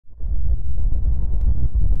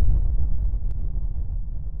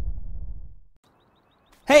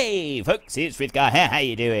Hey folks, it's Frithgar here, how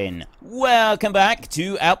you doing? Welcome back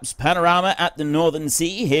to Alps Panorama at the Northern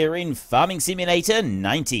Sea here in Farming Simulator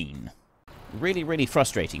 19. Really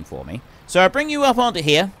frustrating for me. So I bring you up onto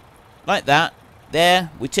here, like that. There,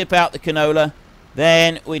 we tip out the canola.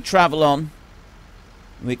 Then we travel on.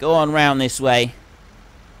 We go on round this way.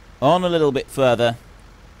 On a little bit further.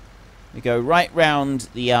 We go right round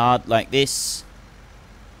the yard like this.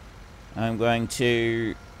 I'm going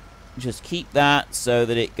to just keep that so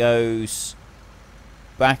that it goes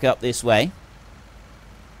back up this way.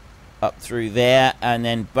 Up through there and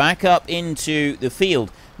then back up into the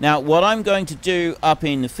field. Now what I'm going to do up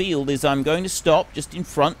in the field is I'm going to stop just in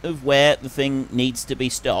front of where the thing needs to be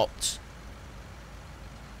stopped.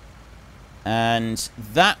 And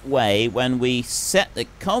that way when we set the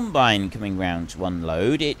combine coming round to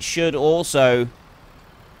unload, it should also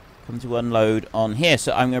come to unload on here.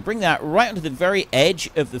 So I'm going to bring that right onto the very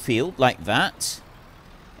edge of the field like that.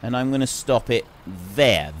 And I'm going to stop it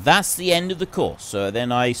there. That's the end of the course. So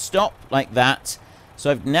then I stop like that.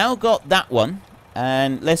 So I've now got that one.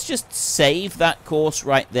 And let's just save that course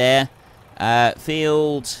right there.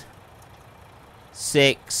 Field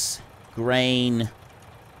 6, grain,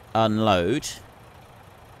 unload.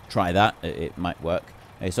 Try that. It might work.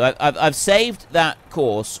 Okay, so I've saved that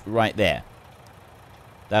course right there.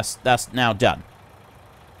 That's now done.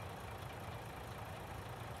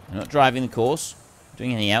 I'm not driving the course,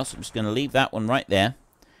 doing anything else. I'm just going to leave that one right there.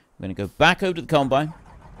 I'm going to go back over to the combine.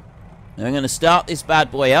 And I'm going to start this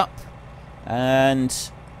bad boy up. And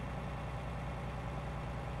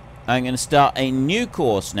I'm going to start a new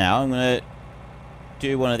course now. I'm going to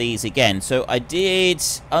do one of these again. So I did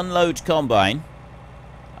unload combine.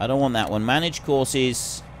 I don't want that one. Manage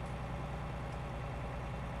courses.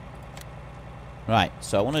 Right,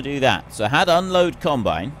 so I want to do that. So I had unload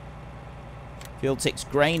combine. Field 6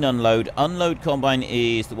 grain unload. Unload combine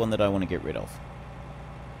is the one that I want to get rid of.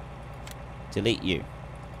 Delete you.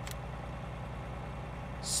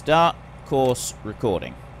 Start course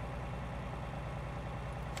recording.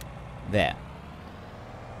 There.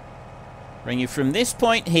 Bring you from this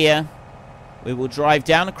point here. We will drive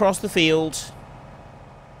down across the field.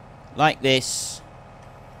 Like this.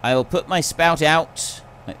 I will put my spout out.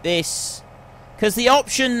 Like this. Because the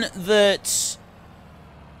option that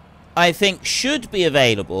I think should be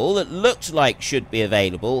available, that looked like should be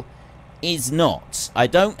available, is not. I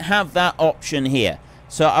don't have that option here.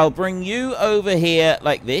 So I'll bring you over here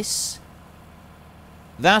like this.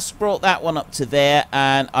 That's brought that one up to there,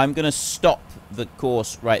 and I'm going to stop the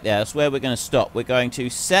course right there. That's where we're going to stop. We're going to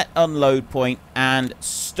set unload point and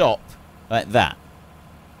stop like that.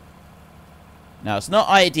 Now, it's not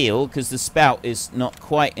ideal because the spout is not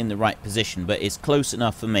quite in the right position, but it's close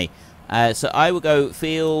enough for me. So I will go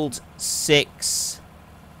field 6,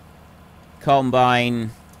 combine,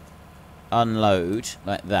 unload,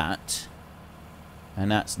 like that. And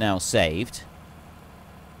that's now saved.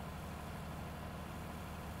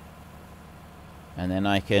 And then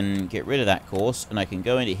I can get rid of that course, and I can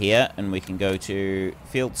go into here, and we can go to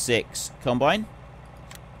field 6, combine.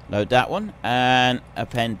 Load that one, and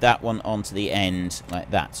append that one onto the end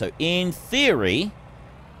like that. So in theory,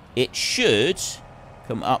 it should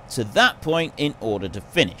come up to that point in order to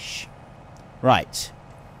finish. Right.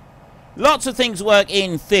 Lots of things work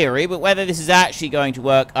in theory, but whether this is actually going to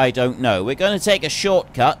work, I don't know. We're going to take a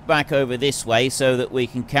shortcut back over this way so that we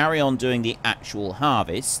can carry on doing the actual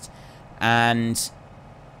harvest and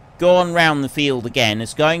go on round the field again.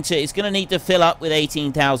 It's going to need to fill up with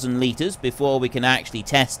 18,000 litres before we can actually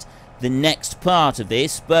test the next part of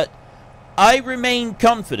this, but I remain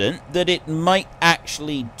confident that it might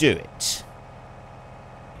actually do it.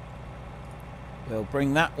 We'll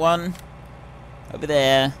bring that one over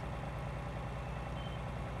there.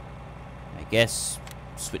 I guess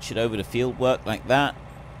switch it over to field work like that.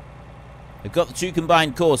 We've got the two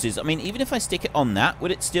combined courses. I mean, even if I stick it on that, would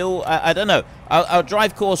it still... I don't know. I'll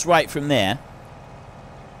drive course right from there.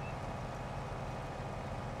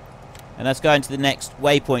 And that's going to the next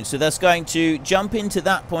waypoint. So that's going to jump into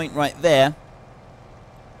that point right there.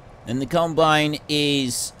 And the combine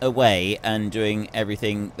is away and doing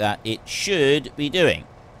everything that it should be doing.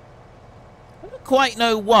 I don't quite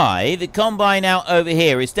know why the combine out over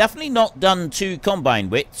here is definitely not done to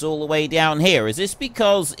combine widths all the way down here. Is this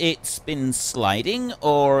because it's been sliding,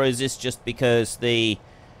 or is this just because the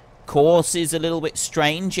course is a little bit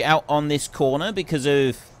strange out on this corner because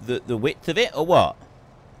of the width of it, or what?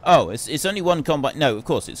 Oh, it's only one combine. No, of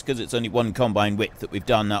course, it's because it's only one combine width that we've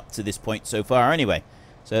done up to this point so far anyway.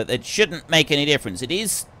 So that shouldn't make any difference. It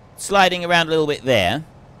is sliding around a little bit there.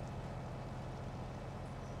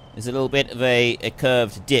 There's a little bit of a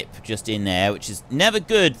curved dip just in there, which is never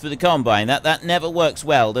good for the combine. That never works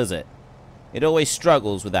well, does it? It always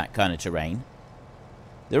struggles with that kind of terrain.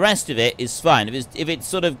 The rest of it is fine. If it's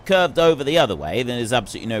sort of curved over the other way, then there's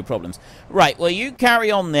absolutely no problems. Right, well, you carry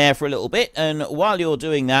on there for a little bit, and while you're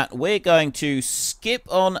doing that, we're going to skip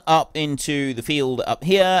on up into the field up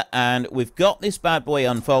here, and we've got this bad boy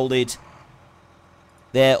unfolded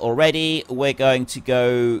there already. We're going to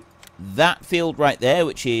go that field right there,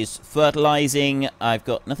 which is fertilizing. I've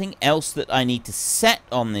got nothing else that I need to set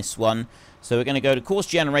on this one. So we're going to go to course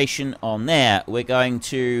generation on there. We're going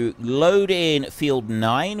to load in field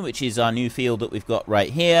 9, which is our new field that we've got right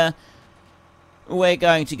here. We're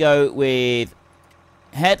going to go with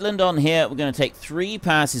headland on here. We're going to take 3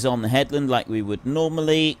 passes on the headland like we would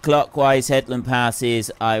normally. Clockwise headland passes.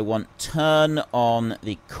 I want turn on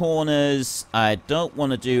the corners. I don't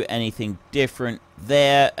want to do anything different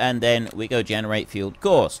there. And then we go generate field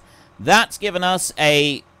course. That's given us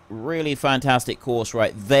a really fantastic course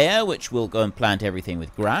right there, which we'll go and plant everything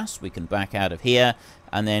with grass. We can back out of here,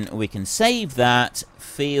 and then we can save that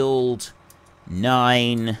field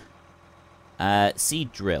 9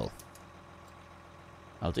 seed drill.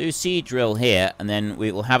 I'll do seed drill here, and then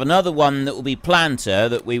we will have another one that will be planter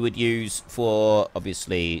that we would use for,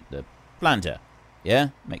 obviously, the planter. Yeah?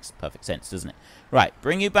 Makes perfect sense, doesn't it? Right,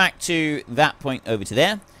 bring you back to that point over to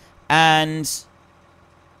there, and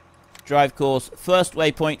drive course, first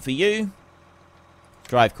waypoint for you,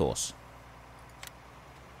 drive course.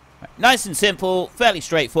 Right, nice and simple, fairly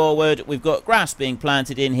straightforward. We've got grass being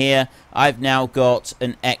planted in here. I've now got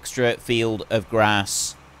an extra field of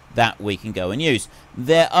grass that we can go and use.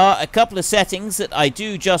 There are a couple of settings that I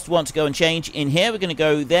do just want to go and change in here. We're going to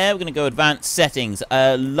go there, we're going to go advanced settings.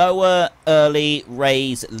 Lower, early,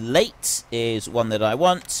 raise, late is one that I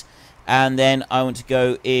want. And then I want to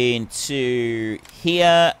go into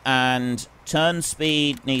here, and turn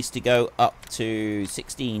speed needs to go up to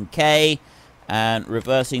 16k, and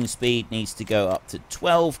reversing speed needs to go up to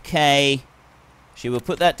 12k. Actually, we'll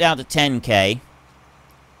put that down to 10k,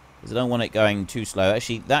 because I don't want it going too slow.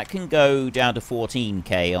 Actually, that can go down to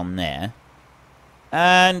 14k on there.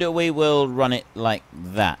 And we will run it like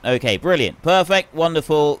that. Okay, brilliant. Perfect.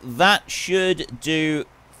 Wonderful. That should do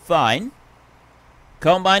fine.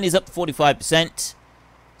 Combine is up to 45%. So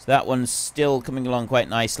that one's still coming along quite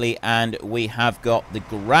nicely. And we have got the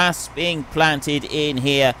grass being planted in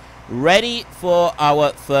here, ready for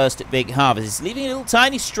our first big harvest. It's leaving a little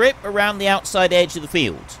tiny strip around the outside edge of the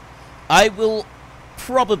field. I will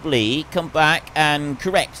probably come back and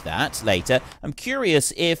correct that later. I'm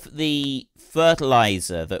curious if the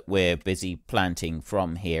fertilizer that we're busy planting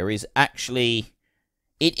from here is actually...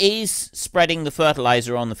 It is spreading the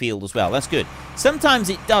fertilizer on the field as well. That's good. Sometimes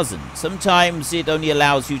it doesn't. Sometimes it only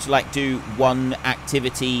allows you to, like, do one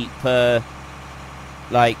activity per,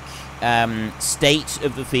 like, state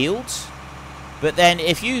of the field. But then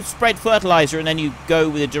if you spread fertilizer and then you go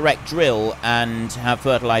with a direct drill and have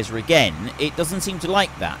fertilizer again, it doesn't seem to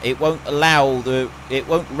like that. It won't allow it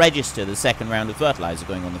won't register the second round of fertilizer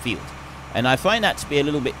going on the field. And I find that to be a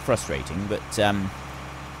little bit frustrating, but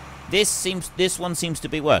this one seems to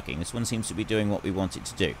be working. This one seems to be doing what we want it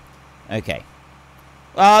to do. Okay.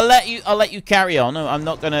 I'll let you carry on. I'm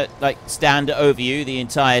not going to, like, stand over you the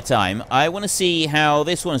entire time. I want to see how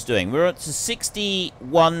this one's doing. We're up to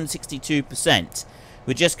 61, 62%.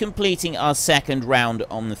 We're just completing our second round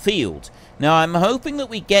on the field. Now, I'm hoping that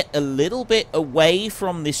we get a little bit away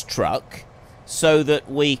from this truck so that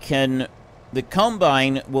we can... The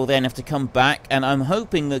combine will then have to come back, and I'm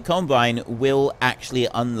hoping the combine will actually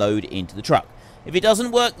unload into the truck. If it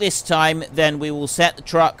doesn't work this time, then we will set the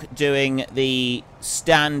truck doing the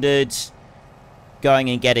standard going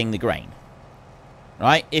and getting the grain.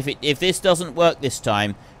 Right? If this doesn't work this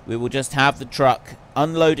time, we will just have the truck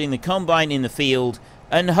unloading the combine in the field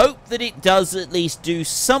and hope that it does at least do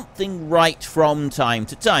something right from time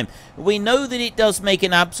to time. We know that it does make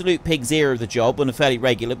an absolute pig's ear of the job on a fairly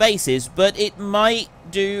regular basis, but it might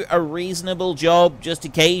do a reasonable job just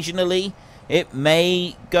occasionally. It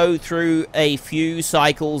may go through a few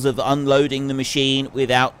cycles of unloading the machine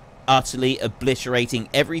without utterly obliterating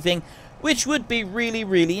everything, which would be really,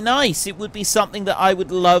 really nice. It would be something that I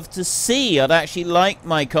would love to see. I'd actually like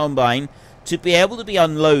my combine to be able to be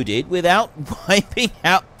unloaded without wiping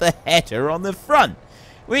out the header on the front,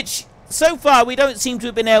 which so far we don't seem to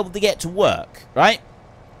have been able to get to work, right?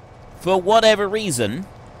 For whatever reason,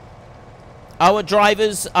 our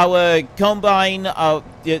drivers, our combine,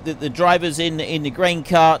 the drivers in the grain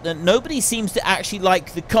cart, nobody seems to actually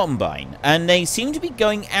like the combine, and they seem to be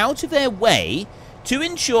going out of their way to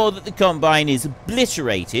ensure that the combine is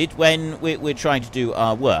obliterated when we're trying to do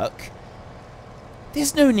our work.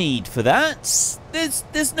 There's no need for that.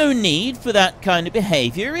 There's no need for that kind of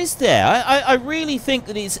behavior, is there? I really think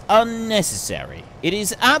that it's unnecessary. It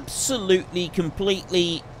is absolutely,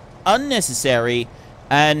 completely unnecessary,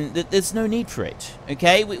 and that there's no need for it.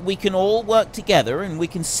 Okay? We can all work together, and we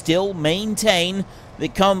can still maintain the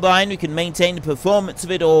combine. We can maintain the performance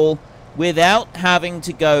of it all without having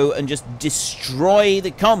to go and just destroy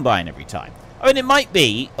the combine every time. I mean, it might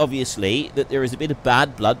be, obviously, that there is a bit of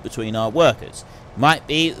bad blood between our workers. Might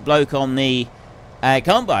be the bloke on the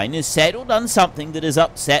combine has said or done something that has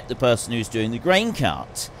upset the person who's doing the grain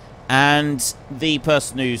cart. And the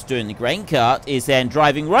person who's doing the grain cart is then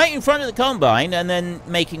driving right in front of the combine and then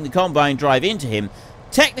making the combine drive into him.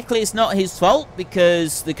 Technically, it's not his fault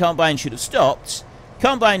because the combine should have stopped.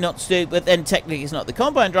 Combine not to, but then technically it's not the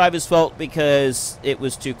combine driver's fault because it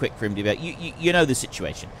was too quick for him to be. You know the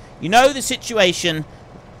situation. You know the situation.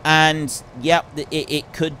 And, yep,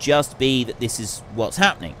 it could just be that this is what's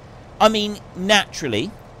happening. I mean, naturally,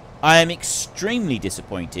 I am extremely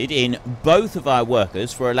disappointed in both of our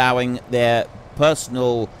workers for allowing their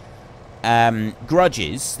personal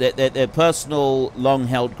grudges, their personal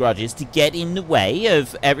long-held grudges, to get in the way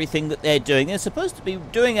of everything that they're doing. They're supposed to be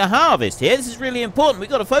doing a harvest here. This is really important. We've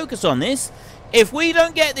got to focus on this. If we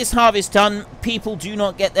don't get this harvest done, people do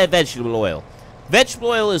not get their vegetable oil. Vegetable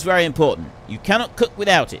oil is very important. You cannot cook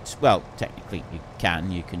without it. Well, technically you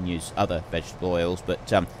can. You can use other vegetable oils,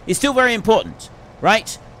 but it's still very important,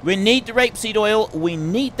 right? We need the rapeseed oil. We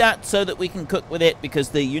need that so that we can cook with it because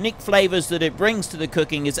the unique flavors that it brings to the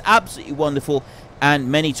cooking is absolutely wonderful,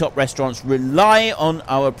 and many top restaurants rely on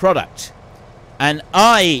our product. And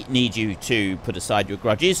I need you to put aside your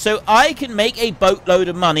grudges so I can make a boatload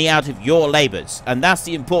of money out of your labors. And that's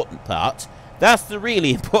the important part. That's the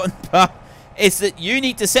really important part. It's that you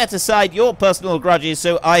need to set aside your personal grudges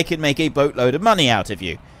so I can make a boatload of money out of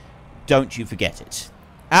you. Don't you forget it.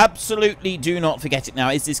 Absolutely do not forget it. Now,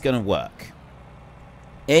 is this going to work?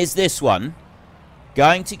 Is this one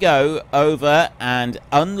going to go over and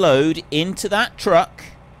unload into that truck?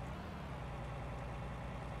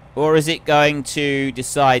 Or is it going to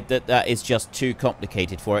decide that that is just too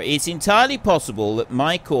complicated for it? It's entirely possible that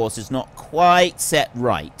my course is not quite set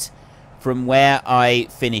right from where I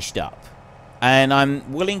finished up. And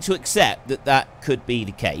I'm willing to accept that that could be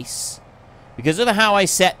the case. Because of how I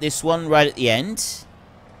set this one right at the end,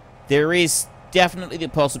 there is definitely the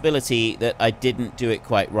possibility that I didn't do it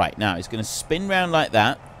quite right. Now, it's going to spin round like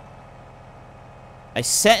that. I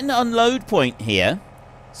set an unload point here,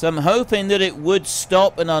 so I'm hoping that it would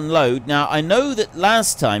stop and unload. Now, I know that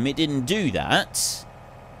last time it didn't do that,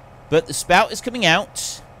 but the spout is coming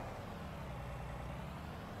out.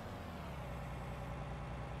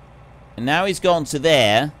 And now he's gone to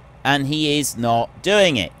there, and he is not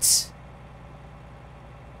doing it.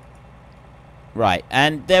 Right,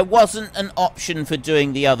 and there wasn't an option for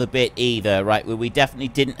doing the other bit either, right? Where we definitely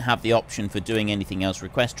didn't have the option for doing anything else.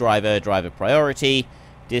 Request driver, driver priority,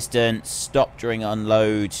 distance, stop during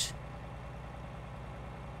unload.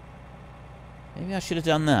 Maybe I should have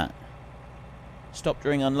done that. Stop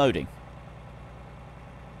during unloading.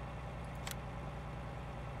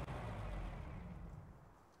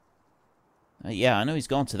 Yeah, I know he's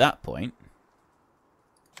gone to that point.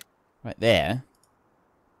 Right there.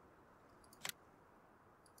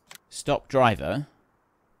 Stop driver.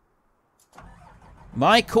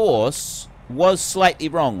 My course was slightly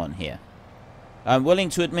wrong on here. I'm willing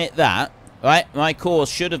to admit that. Right? My course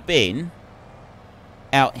should have been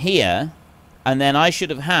out here. And then I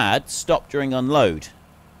should have had stop during unload.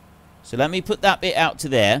 So let me put that bit out to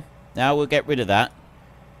there. Now we'll get rid of that.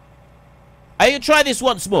 I'm going to try this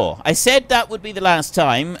once more. I said that would be the last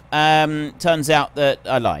time. Turns out that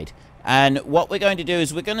I lied. And what we're going to do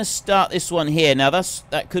is we're going to start this one here. Now,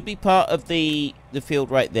 that could be part of the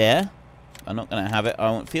field right there. I'm not going to have it.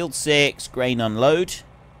 I want field 6, grain unload.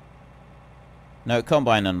 No,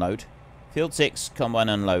 combine unload. Field 6, combine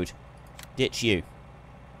unload. Ditch you.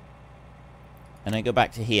 And then go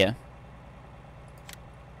back to here.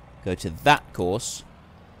 Go to that course.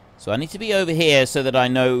 So I need to be over here so that I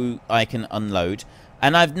know I can unload.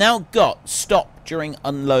 And I've now got stop during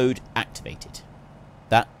unload activated.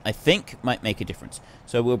 That, I think, might make a difference.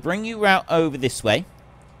 So we'll bring you out over this way.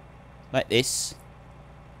 Like this.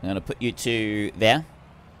 I'm going to put you to there.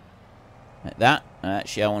 Like that.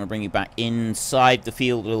 Actually, I want to bring you back inside the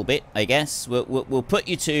field a little bit, I guess. We'll put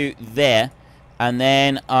you to there. And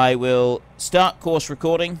then I will start course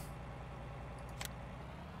recording.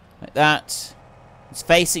 Like that. It's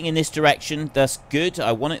facing in this direction. That's good.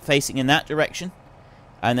 I want it facing in that direction.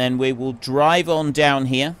 And then we will drive on down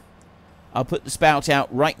here. I'll put the spout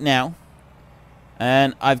out right now.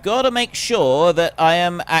 And I've got to make sure that I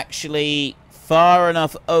am actually far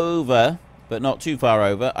enough over, but not too far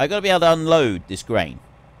over. I've got to be able to unload this grain.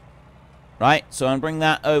 Right, so I'm going to bring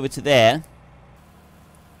that over to there.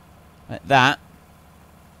 Like that.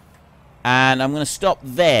 And I'm going to stop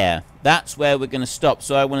there. That's where we're going to stop.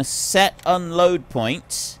 So I want to set unload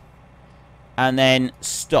point. And then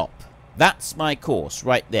stop. That's my course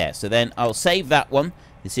right there. So then I'll save that one.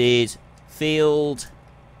 This is field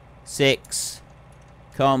 6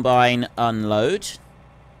 combine unload.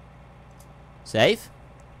 Save.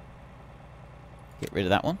 Get rid of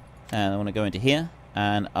that one. And I want to go into here.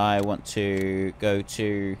 And I want to go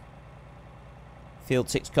to field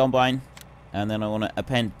 6 combine. And then I want to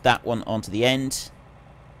append that one onto the end.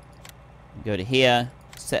 Go to here.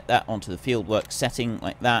 Set that onto the fieldwork setting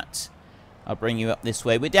like that. I'll bring you up this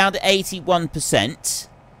way. We're down to 81%.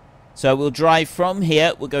 So we'll drive from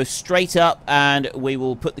here. We'll go straight up and we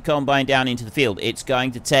will put the combine down into the field. It's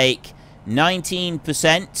going to take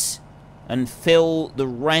 19% and fill the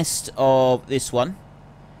rest of this one.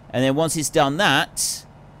 And then once it's done that,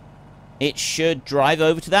 it should drive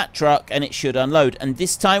over to that truck and it should unload. And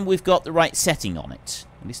this time we've got the right setting on it.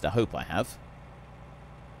 At least I hope I have.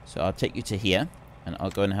 So I'll take you to here and I'll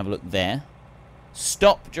go and have a look there.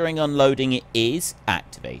 Stop during unloading. It is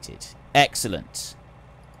activated. Excellent.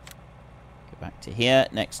 Go back to here.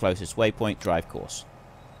 Next closest waypoint, drive course.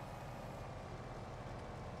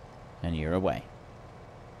 And you're away.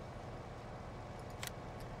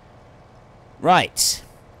 Right.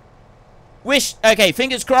 Okay,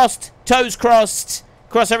 fingers crossed, toes crossed,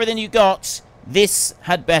 cross everything you got. This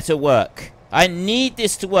had better work. I need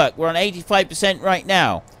this to work. We're on 85% right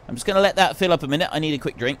now. I'm just going to let that fill up a minute. I need a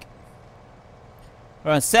quick drink.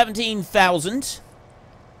 We're on 17,000.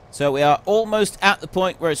 So we are almost at the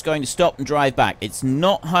point where it's going to stop and drive back. It's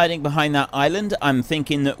not hiding behind that island. I'm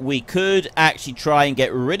thinking that we could actually try and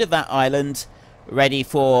get rid of that island, ready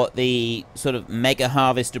for the sort of mega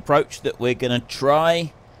harvest approach that we're going to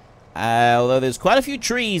try. Although there's quite a few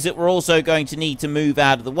trees that we're also going to need to move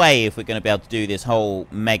out of the way if we're going to be able to do this whole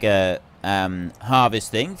mega harvest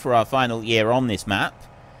thing for our final year on this map.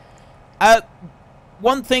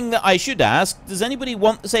 One thing that I should ask, does anybody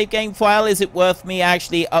want the save game file? Is it worth me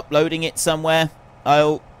actually uploading it somewhere?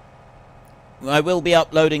 I will be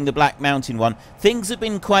uploading the Black Mountain one. Things have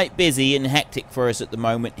been quite busy and hectic for us at the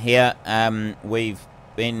moment here. We've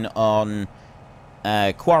been on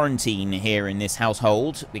quarantine here in this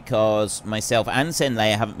household because myself and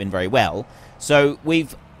Senleia haven't been very well. So we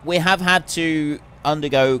have had to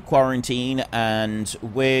undergo quarantine, and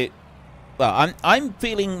I'm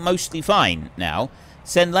feeling mostly fine now.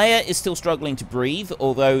 Senleia is still struggling to breathe,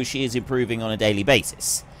 although she is improving on a daily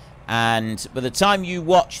basis. And by the time you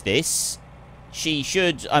watch this, she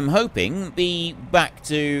should, I'm hoping, be back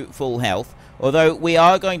to full health. Although we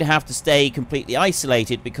are going to have to stay completely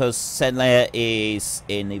isolated because Senleia is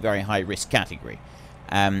in the very high risk category.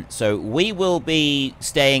 So we will be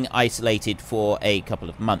staying isolated for a couple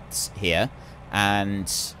of months here. And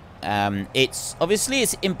it's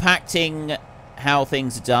impacting how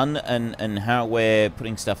things are done and how we're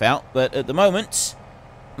putting stuff out. But at the moment,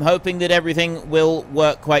 I'm hoping that everything will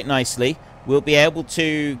work quite nicely. We'll be able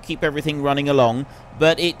to keep everything running along.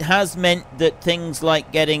 But it has meant that things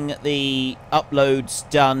like getting the uploads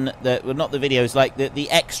done, well, not the videos, like the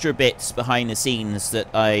extra bits behind the scenes that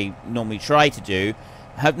I normally try to do,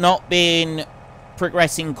 have not been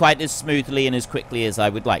progressing quite as smoothly and as quickly as I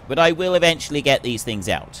would like. But I will eventually get these things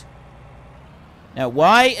out. Now,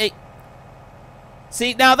 why?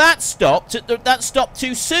 See, now that stopped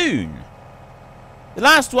too soon. The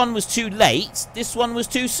last one was too late. This one was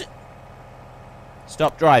too soon.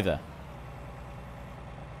 Stop, driver.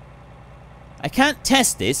 I can't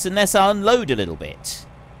test this unless I unload a little bit.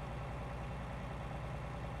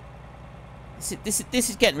 This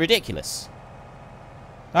is getting ridiculous.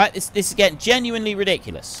 Alright, this is getting genuinely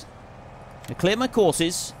ridiculous. I clear my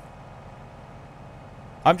courses.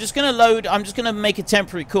 I'm just going to load, I'm just going to make a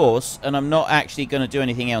temporary course, and I'm not actually going to do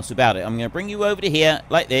anything else about it. I'm going to bring you over to here,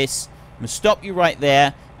 like this. I'm going to stop you right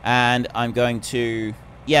there, and I'm going to...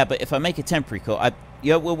 Yeah, but if I make a temporary course...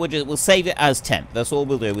 we'll save it as temp. That's all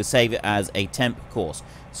we'll do. We'll save it as a temp course.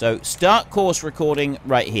 So, start course recording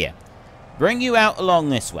right here. Bring you out along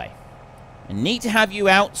this way. I need to have you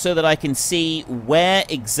out so that I can see where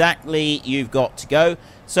exactly you've got to go.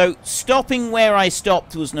 So, stopping where I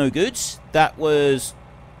stopped was no good. That was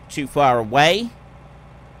too far away.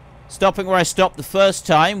 Stopping where I stopped the first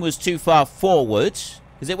time was too far forward,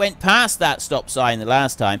 because it went past that stop sign the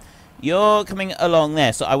last time. You're coming along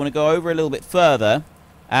there, so I want to go over a little bit further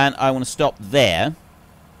And I want to stop there.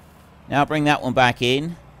 Now bring that one back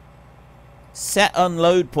in. Set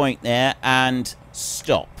unload point there and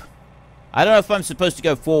stop. I don't know if I'm supposed to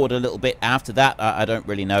go forward a little bit after that. I don't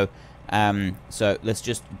really know. So let's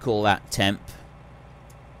just call that temp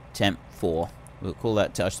 4. We'll call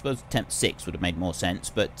that, I suppose temp 6 would have made more sense.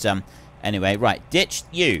 But anyway, right. Ditch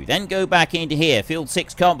you. Then go back into here. Field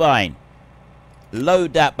 6 combine.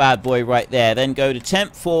 Load that bad boy right there. Then go to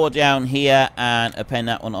temp 4 down here and append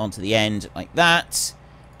that one onto the end like that.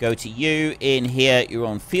 Go to you in here. You're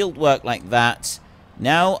on field work like that.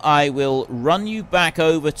 Now I will run you back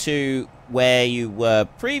over to where you were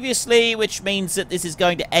previously, which means that this is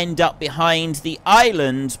going to end up behind the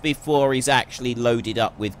island before he's actually loaded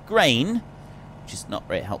up with grain, which is not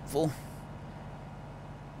very helpful.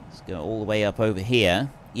 Let's go all the way up over here.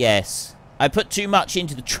 Yes, I put too much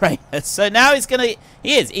into the trailer, so now he's gonna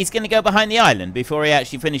go behind the island before he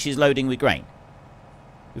actually finishes loading with grain.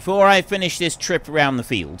 Before I finish this trip around the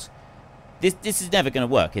field. This is never going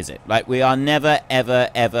to work, is it? Like, we are never, ever,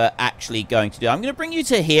 ever actually going to do it. I'm going to bring you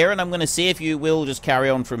to here, and I'm going to see if you will just carry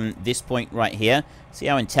on from this point right here. See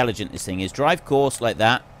how intelligent this thing is. Drive course like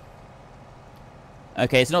that.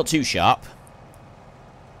 Okay, it's not too sharp.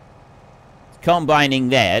 It's combining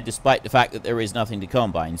there, despite the fact that there is nothing to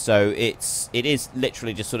combine. So it is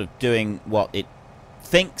literally just sort of doing what it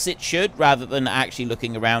thinks it should, rather than actually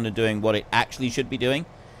looking around and doing what it actually should be doing.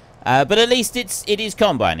 But at least it is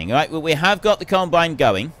combining, right? Well, we have got the combine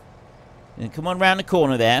going. And come on round the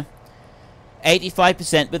corner there.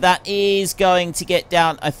 85%, but that is going to get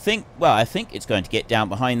down, I think it's going to get down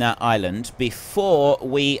behind that island before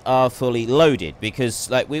we are fully loaded.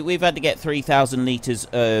 Because, like, we've had to get 3,000 litres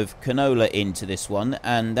of canola into this one.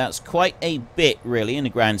 And that's quite a bit, really, in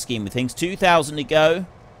the grand scheme of things. 2,000 to go.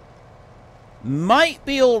 Might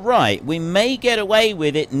be alright. We may get away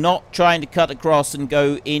with it not trying to cut across and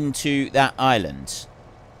go into that island.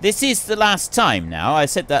 This is the last time now. I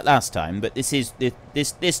said that last time, but this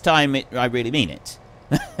time I really mean it.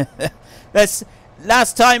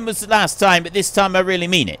 Last time was the last time, but this time I really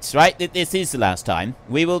mean it, right? This is the last time.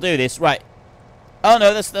 We will do this, right? Oh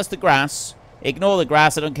no, that's the grass. Ignore the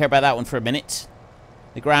grass. I don't care about that one for a minute.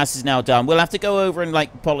 The grass is now done. We'll have to go over and,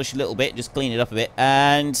 like, polish a little bit, just clean it up a bit,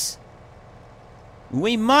 and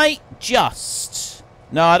we might just...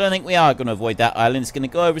 No, I don't think we are going to avoid that island. It's going to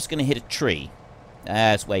go over. It's going to hit a tree.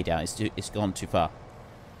 It's way down. It's gone too far.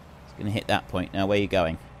 It's going to hit that point. Now, where are you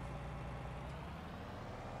going?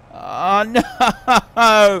 Oh,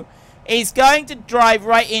 no! He's going to drive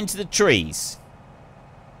right into the trees.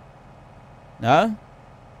 No?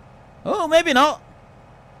 Oh, maybe not.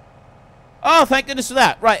 Oh, thank goodness for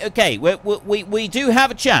that. Right, okay. We do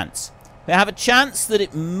have a chance. We have a chance that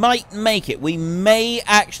it might make it. We may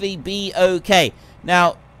actually be okay.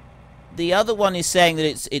 Now, the other one is saying that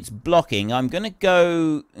it's blocking. I'm going to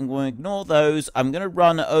go... I'm going to ignore those. I'm going to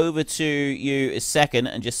run over to you a second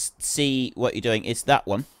and just see what you're doing. It's that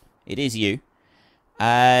one. It is you.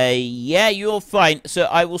 Yeah, you're fine. So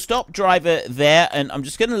I will stop driver there, and I'm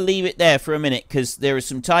just going to leave it there for a minute because there is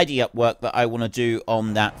some tidy up work that I want to do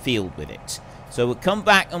on that field with it. So we'll come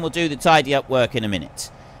back and we'll do the tidy up work in a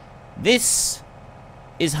minute. This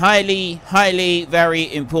is highly,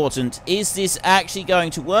 very important. Is this actually going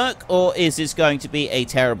to work, or is this going to be a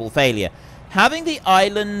terrible failure? Having the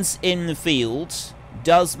islands in the field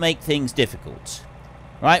does make things difficult.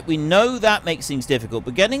 Right, we know that makes things difficult,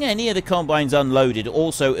 but getting any of the combines unloaded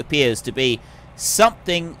also appears to be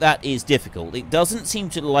something that is difficult. It doesn't seem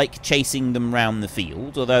to like chasing them around the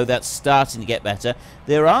field, although that's starting to get better.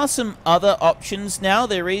 There are some other options now.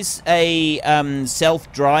 There is a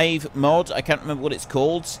self-drive mod, I can't remember what it's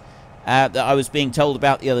called, that I was being told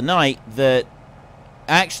about the other night, that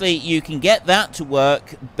actually you can get that to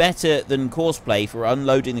work better than Courseplay for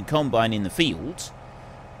unloading the combine in the field.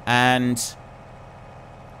 And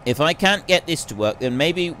if I can't get this to work, then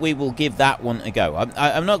maybe we will give that one a go.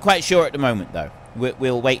 I'm not quite sure at the moment, though.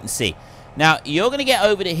 We'll wait and see. Now, you're going to get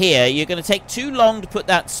over to here. You're going to take too long to put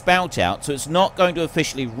that spout out, so it's not going to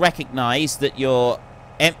officially recognize that you're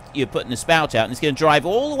putting the spout out, and it's going to drive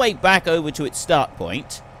all the way back over to its start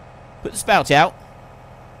point. Put the spout out.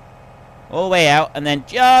 All the way out, and then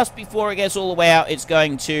just before it gets all the way out, it's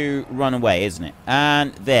going to run away, isn't it?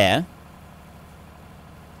 And there.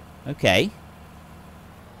 Okay.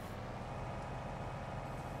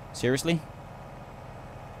 Seriously?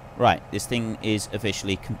 Right, this thing is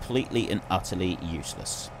officially completely and utterly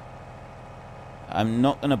useless. I'm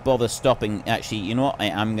not going to bother stopping. Actually, you know what?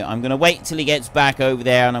 I'm going to wait until he gets back over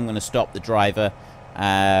there, and I'm going to stop the driver.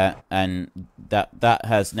 And that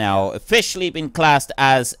has now officially been classed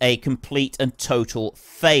as a complete and total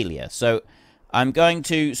failure. So I'm going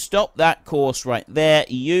to stop that course right there.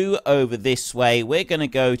 You over this way. We're going to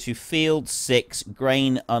go to field 6,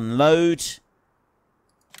 grain unload.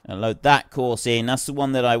 Unload that course in. That's the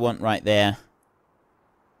one that I want right there.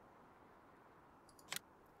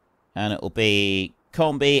 And it will be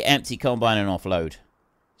combi, empty combine and offload.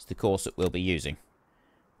 It's the course that we'll be using.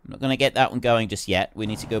 I'm not going to get that one going just yet. We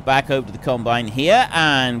need to go back over to the combine here,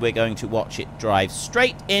 and we're going to watch it drive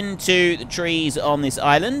straight into the trees on this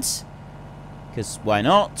island. Because why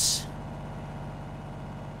not?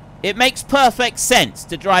 It makes perfect sense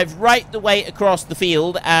to drive right the way across the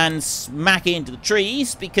field and smack into the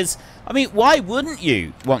trees, because, I mean, why wouldn't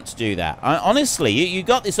you want to do that? Honestly, you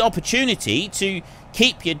got this opportunity to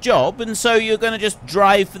keep your job, and so you're going to just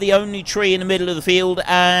drive for the only tree in the middle of the field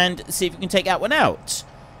and see if you can take that one out.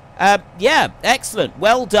 Yeah, excellent.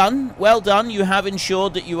 Well done. Well done. You have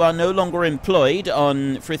ensured that you are no longer employed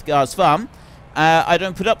on Frithgar's farm. I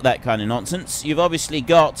don't put up with that kind of nonsense. You've obviously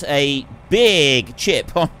got a big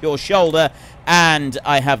chip on your shoulder, and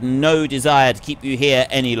I have no desire to keep you here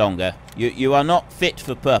any longer. You are not fit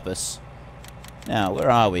for purpose. Now,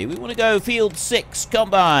 where are we? We want to go field 6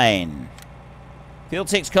 combine. Field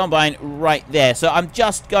 6 combine right there. So I'm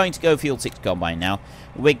just going to go field 6 combine now.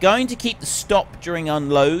 We're going to keep the stop during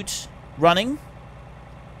unload running.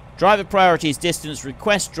 Driver priority is distance.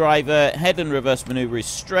 Request driver. Headland reverse maneuver is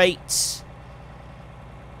straight.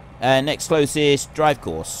 Next closest, drive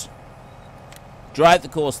course. Drive the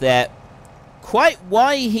course there. Quite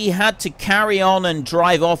why he had to carry on and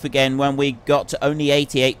drive off again when we got to only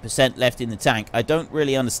 88% left in the tank, I don't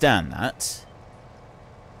really understand that.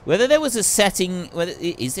 Whether there was a setting...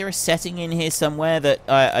 is there a setting in here somewhere that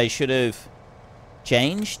I should have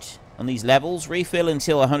changed on these levels? Refill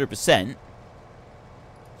until 100%.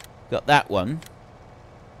 Got that one.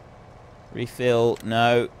 Refill,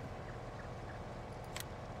 no.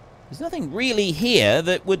 There's nothing really here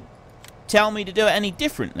that would tell me to do it any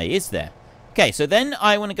differently, is there? Okay, so then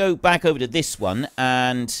I want to go back over to this one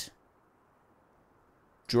and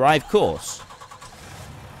drive course.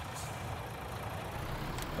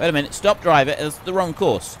 Wait a minute, stop driver. That's the wrong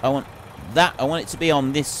course. I want that. I want it to be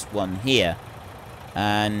on this one here.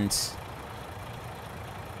 And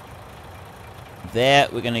there,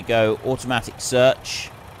 we're going to go automatic search.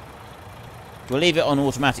 We'll leave it on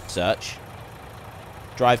automatic search.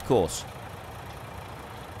 Drive course.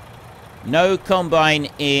 No combine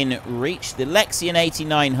in reach. The Lexion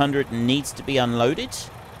 8900 needs to be unloaded.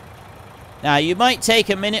 Now, you might take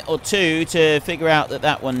a minute or two to figure out that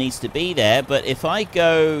that one needs to be there, but if I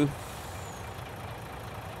go...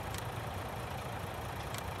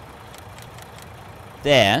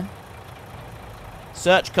 there.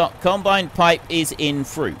 Search combine pipe is in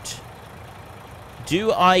fruit.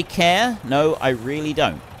 Do I care? No, I really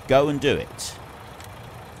don't. Go and do it.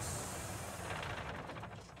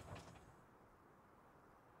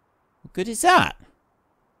 What good is that?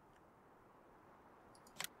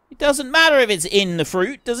 It doesn't matter if it's in the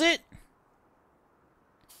fruit, does it?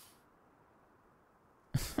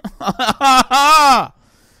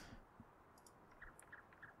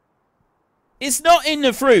 It's not in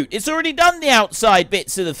the fruit. It's already done the outside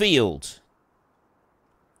bits of the field.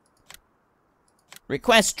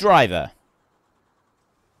 Request driver.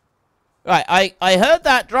 Right, I heard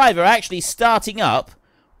that driver actually starting up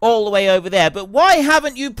all the way over there, but why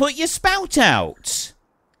haven't you put your spout out?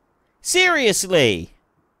 Seriously.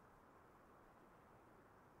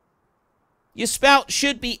 Your spout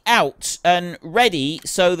should be out and ready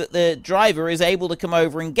so that the driver is able to come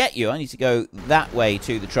over and get you. I need to go that way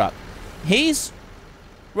to the truck. He's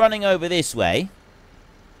running over this way,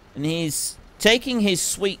 and he's taking his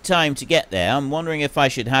sweet time to get there. I'm wondering if I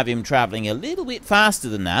should have him traveling a little bit faster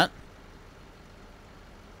than that.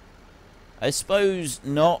 I suppose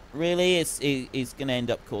not really. It's going to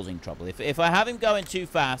end up causing trouble. If I have him going too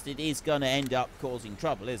fast, it is going to end up causing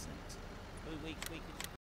trouble, isn't it?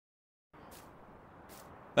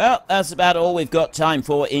 Well, that's about all we've got time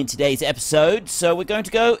for in today's episode, so we're going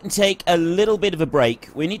to go and take a little bit of a break.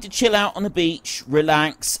 We need to chill out on the beach,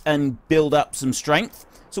 relax, and build up some strength.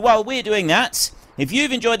 So while we're doing that, if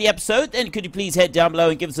you've enjoyed the episode, then could you please head down below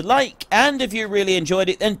and give us a like? And if you really enjoyed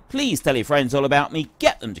it, then please tell your friends all about me.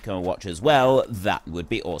 Get them to come and watch as well. That would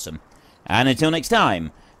be awesome. And until next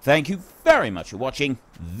time, thank you very much for watching.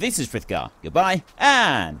 This is Frithgar. Goodbye,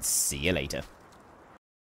 and see you later.